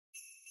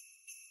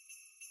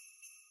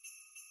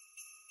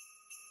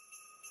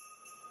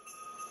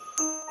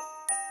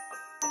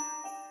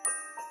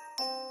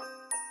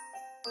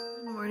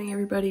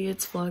everybody,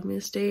 it's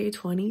Vlogmas day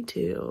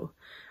 22.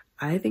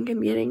 I think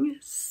I'm getting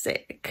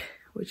sick,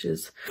 which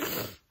is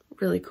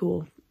really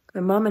cool.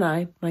 My mom and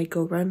I might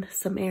go run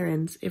some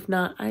errands. If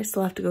not, I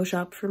still have to go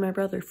shop for my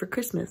brother for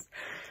Christmas.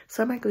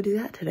 So I might go do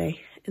that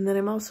today. And then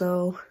I'm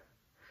also,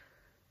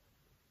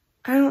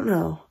 I don't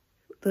know,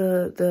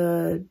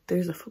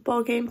 there's a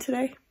football game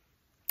today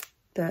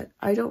that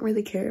I don't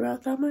really care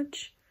about that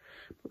much,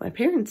 but my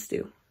parents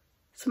do.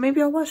 So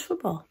maybe I'll watch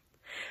football.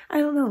 I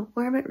don't know,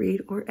 or I might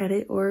read or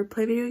edit or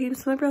play video games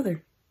with my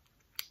brother.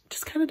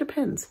 Just kind of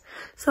depends.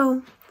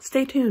 So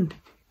stay tuned.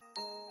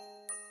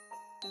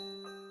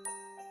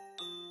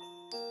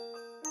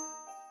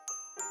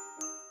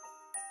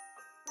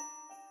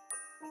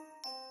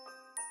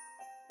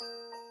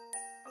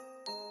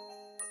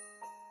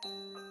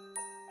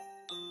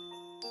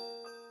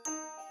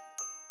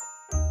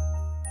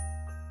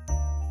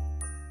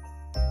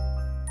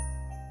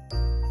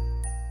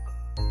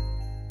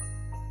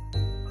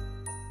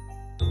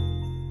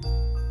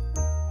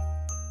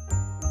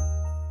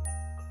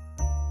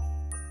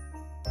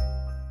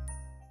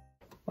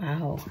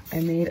 Wow,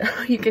 I made,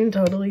 you can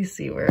totally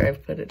see where I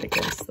put it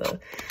against the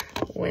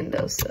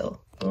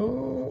windowsill.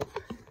 Oh.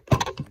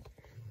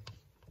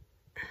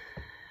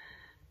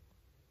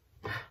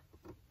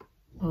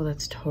 Oh,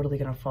 that's totally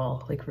gonna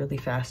fall like really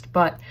fast.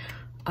 But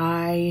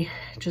I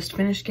just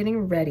finished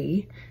getting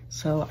ready.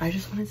 So I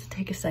just wanted to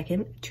take a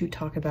second to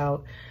talk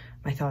about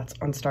my thoughts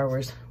on Star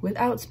Wars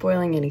without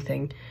spoiling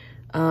anything.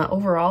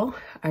 Overall,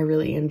 I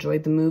really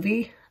enjoyed the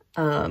movie.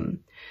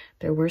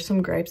 There were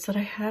some gripes that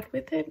I had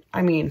with it.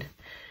 I mean,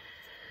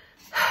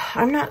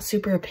 I'm not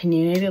super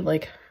opinionated.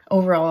 Like,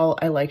 overall,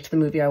 I liked the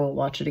movie. I will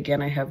watch it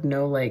again. I have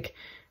no, like,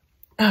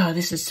 oh,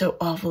 this is so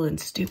awful and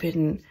stupid.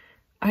 And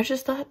I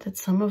just thought that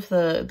some of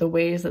the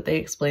ways that they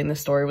explained the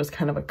story was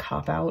kind of a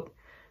cop-out,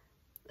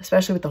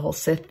 especially with the whole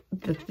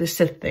the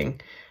Sith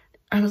thing.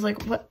 I was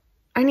like, what?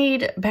 I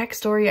need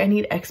backstory. I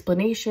need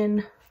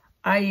explanation.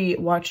 I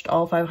watched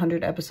all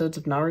 500 episodes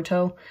of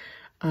Naruto.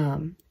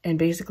 And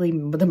basically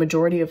the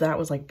majority of that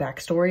was like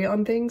backstory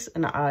on things,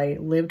 and I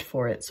lived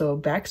for it. So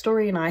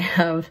backstory and I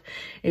have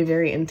a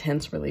very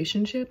intense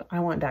relationship. I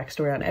want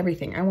backstory on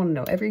everything. I want to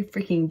know every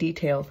freaking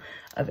detail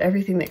of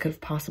everything that could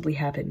have possibly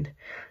happened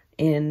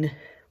in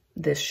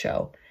this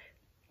show,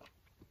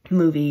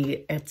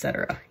 movie,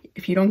 etc.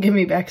 If you don't give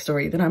me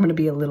backstory, then I'm going to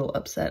be a little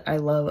upset. I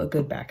love a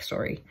good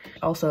backstory.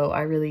 Also,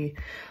 I really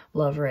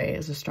love Rey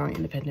as a strong,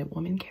 independent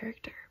woman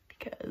character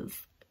because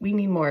we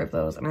need more of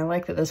those. And I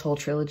like that this whole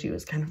trilogy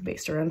was kind of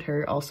based around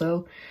her.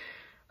 Also,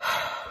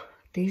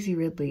 Daisy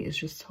Ridley is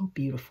just so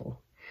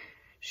beautiful.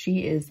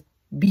 She is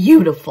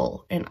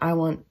beautiful, and I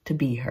want to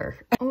be her.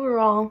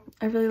 Overall,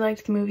 I really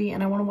liked the movie,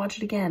 and I want to watch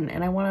it again.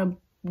 And I want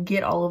to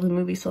get all of the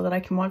movies so that I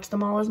can watch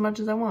them all as much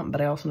as I want. But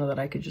I also know that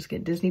I could just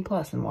get Disney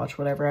Plus and watch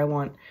whatever I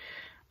want.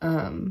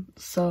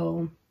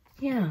 So,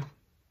 yeah.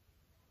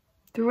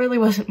 There really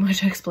wasn't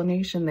much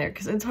explanation there,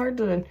 because it's hard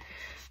to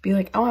be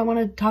like, oh, I want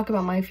to talk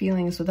about my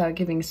feelings without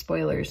giving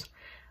spoilers.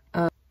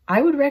 I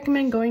would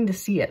recommend going to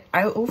see it.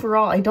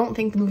 Overall, I don't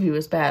think the movie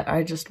was bad.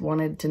 I just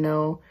wanted to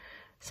know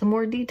some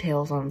more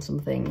details on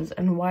some things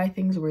and why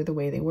things were the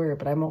way they were,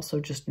 but I'm also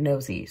just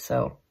nosy,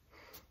 so.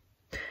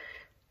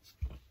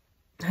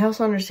 I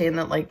also understand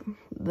that, like,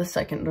 the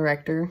second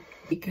director,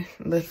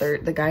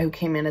 the guy who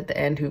came in at the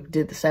end who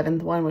did the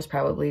 7th one was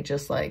probably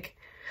just like,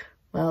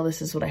 well,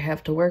 this is what I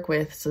have to work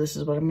with, so this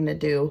is what I'm gonna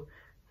do.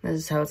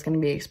 This is how it's going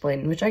to be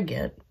explained, which I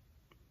get.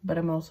 But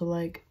I'm also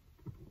like,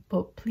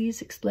 but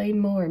please explain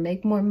more,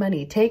 make more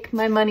money. Take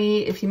my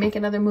money if you make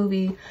another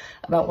movie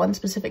about one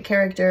specific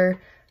character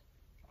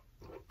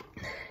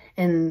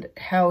and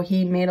how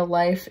he made a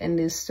life and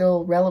is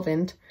still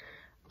relevant.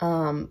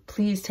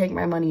 Please take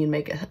my money and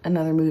make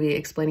another movie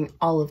explaining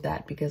all of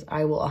that, because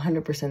I will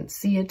 100%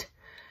 see it.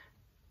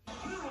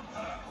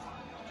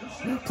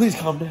 Please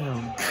calm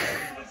down.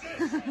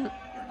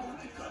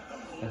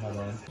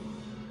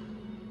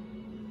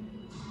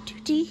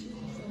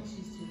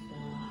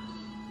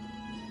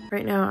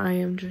 Right now I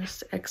am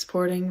just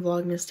exporting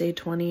Vlogmas day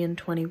 20 and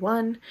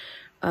 21.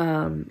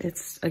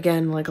 It's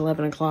again like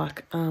 11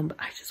 o'clock. But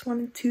I just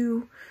wanted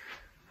to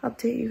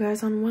update you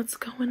guys on what's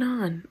going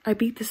on. I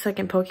beat the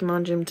 2nd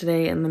Pokemon gym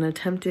today and then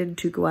attempted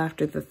to go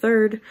after the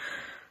 3rd,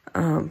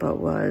 but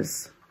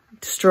was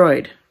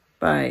destroyed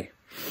by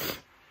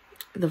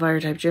the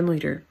fire-type gym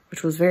leader,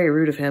 which was very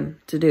rude of him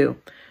to do.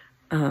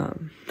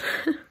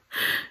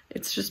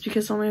 It's just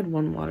because I only had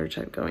one water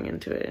type going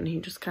into it, and he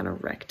just kind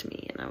of wrecked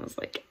me, and I was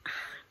like, I'm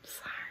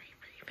sorry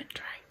for even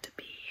trying to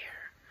be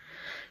here.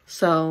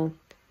 So,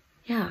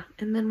 yeah,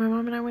 and then my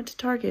mom and I went to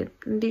Target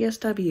in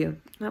DSW.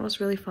 That was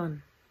really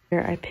fun.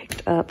 Here I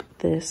picked up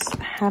this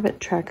habit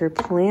tracker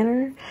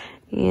planner,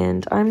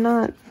 and I'm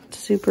not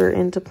super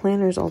into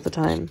planners all the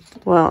time.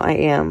 Well, I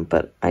am,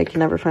 but I can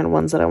never find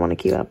ones that I want to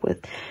keep up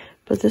with.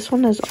 But this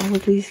one has all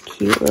of these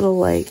cute little,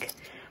 like,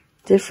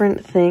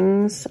 different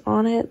things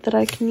on it that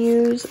I can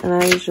use, and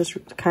I was just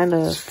kind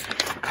of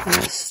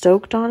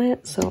stoked on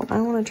it, so I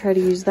want to try to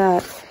use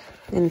that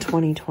in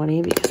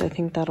 2020 because I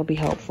think that'll be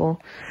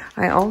helpful.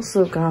 I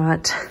also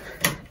got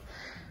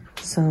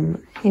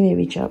some, hey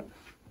baby chub,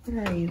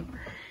 where are you?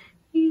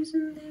 He's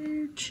in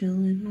there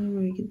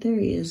chilling. There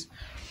he is.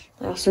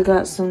 I also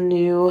got some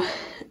new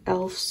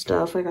e.l.f.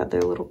 stuff. I got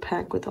their little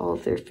pack with all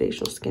of their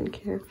facial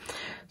skincare.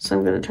 So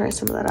I'm going to try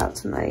some of that out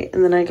tonight.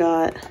 And then I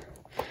got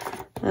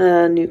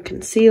a new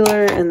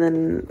concealer and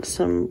then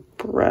some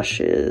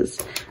brushes.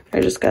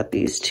 I just got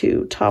these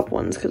two top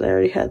ones because I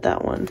already had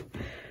that one.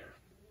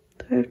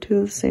 Do I have two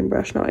of the same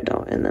brush? No, I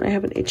don't. And then I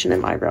have an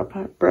H&M eyebrow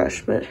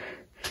brush, but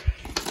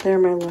they're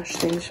my Lush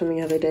things from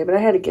the other day. But I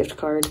had a gift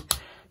card,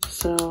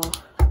 so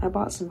I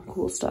bought some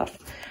cool stuff.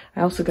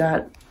 I also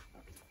got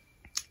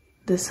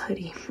this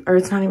hoodie, or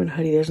it's not even a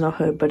hoodie, there's no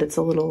hood, but it's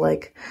a little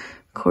like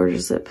quarter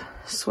zip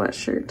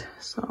sweatshirt.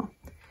 So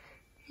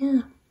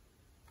yeah,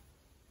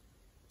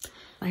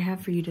 I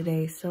have for you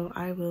today. So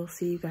I will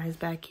see you guys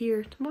back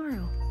here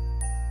tomorrow.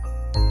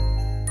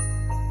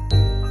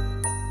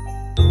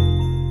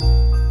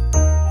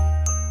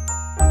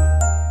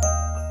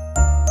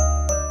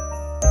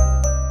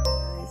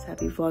 Guys,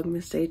 happy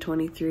Vlogmas Day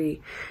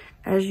 23.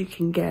 As you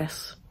can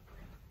guess,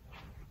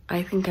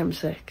 I think I'm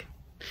sick.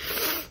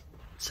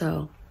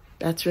 So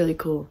that's really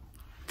cool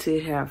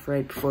to have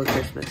right before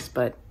Christmas,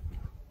 but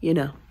you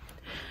know.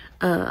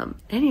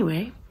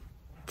 Anyway,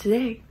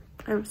 today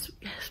I'm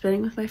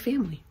spending with my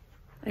family.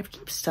 I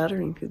keep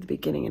stuttering through the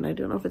beginning, and I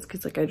don't know if it's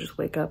because like I just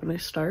wake up and I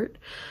start.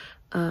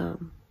 But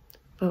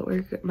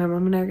my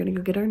mom and I are gonna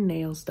go get our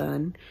nails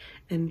done,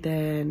 and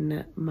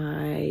then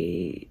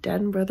my dad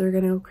and brother are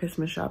gonna go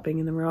Christmas shopping,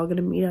 and then we're all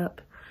gonna meet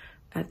up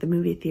at the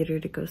movie theater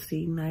to go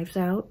see Knives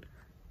Out.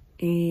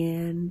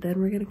 And then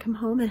we're gonna come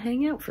home and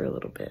hang out for a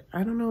little bit.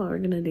 I don't know what we're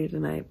gonna do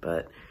tonight,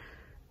 but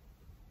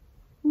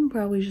we'll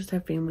probably just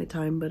have family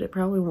time, but it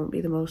probably won't be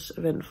the most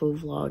eventful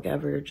vlog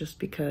ever just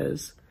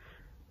because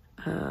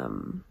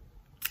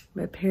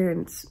my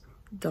parents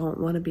don't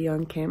want to be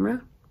on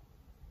camera.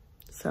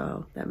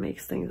 So that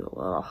makes things a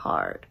little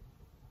hard.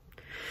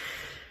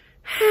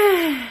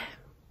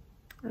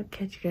 I'll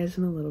catch you guys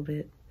in a little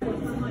bit.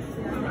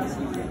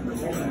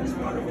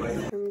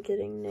 I'm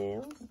getting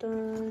nails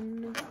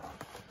done.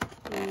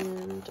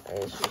 And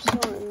as you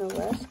saw in the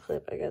last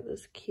clip, I got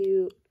this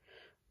cute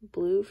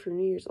blue for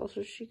New Year's.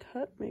 Also, she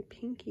cut my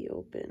pinky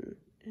open,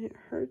 and it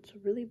hurts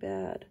really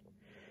bad.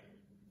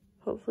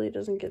 Hopefully it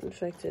doesn't get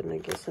infected and I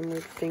get some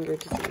weird finger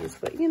disease,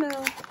 but you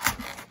know.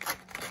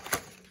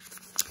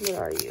 What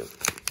are you?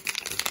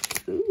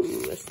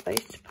 Ooh, a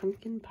spiced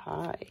pumpkin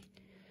pie.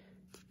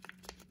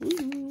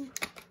 Ooh.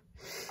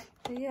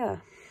 But yeah.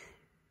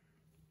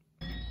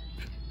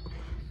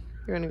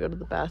 You're gonna go to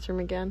the bathroom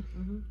again?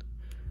 Mm-hmm.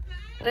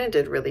 And I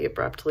did really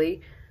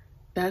abruptly.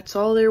 That's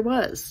all there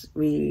was.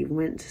 We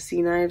went to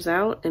see Knives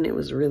Out and it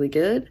was really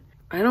good.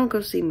 I don't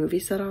go see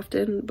movies that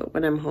often, but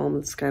when I'm home,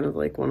 it's kind of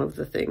like one of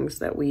the things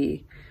that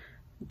we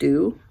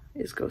do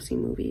is go see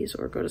movies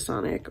or go to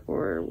Sonic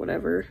or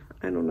whatever.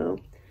 I don't know.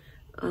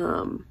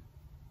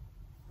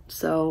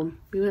 So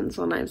we went and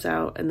saw Knives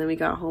Out, and then we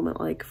got home at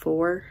like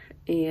 4,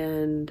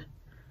 and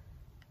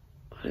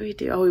what did we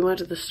do? Oh, we went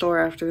to the store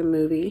after the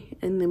movie,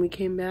 and then we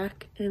came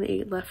back and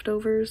ate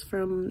leftovers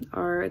from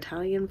our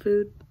Italian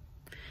food.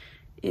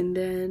 And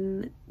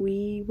then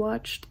we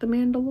watched The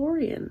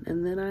Mandalorian,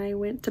 and then I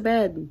went to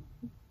bed.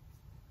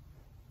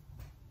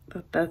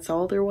 But that's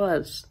all there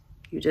was.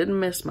 You didn't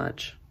miss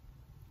much.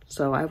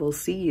 So I will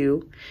see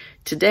you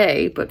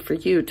today, but for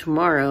you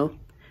tomorrow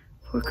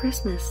for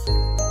Christmas.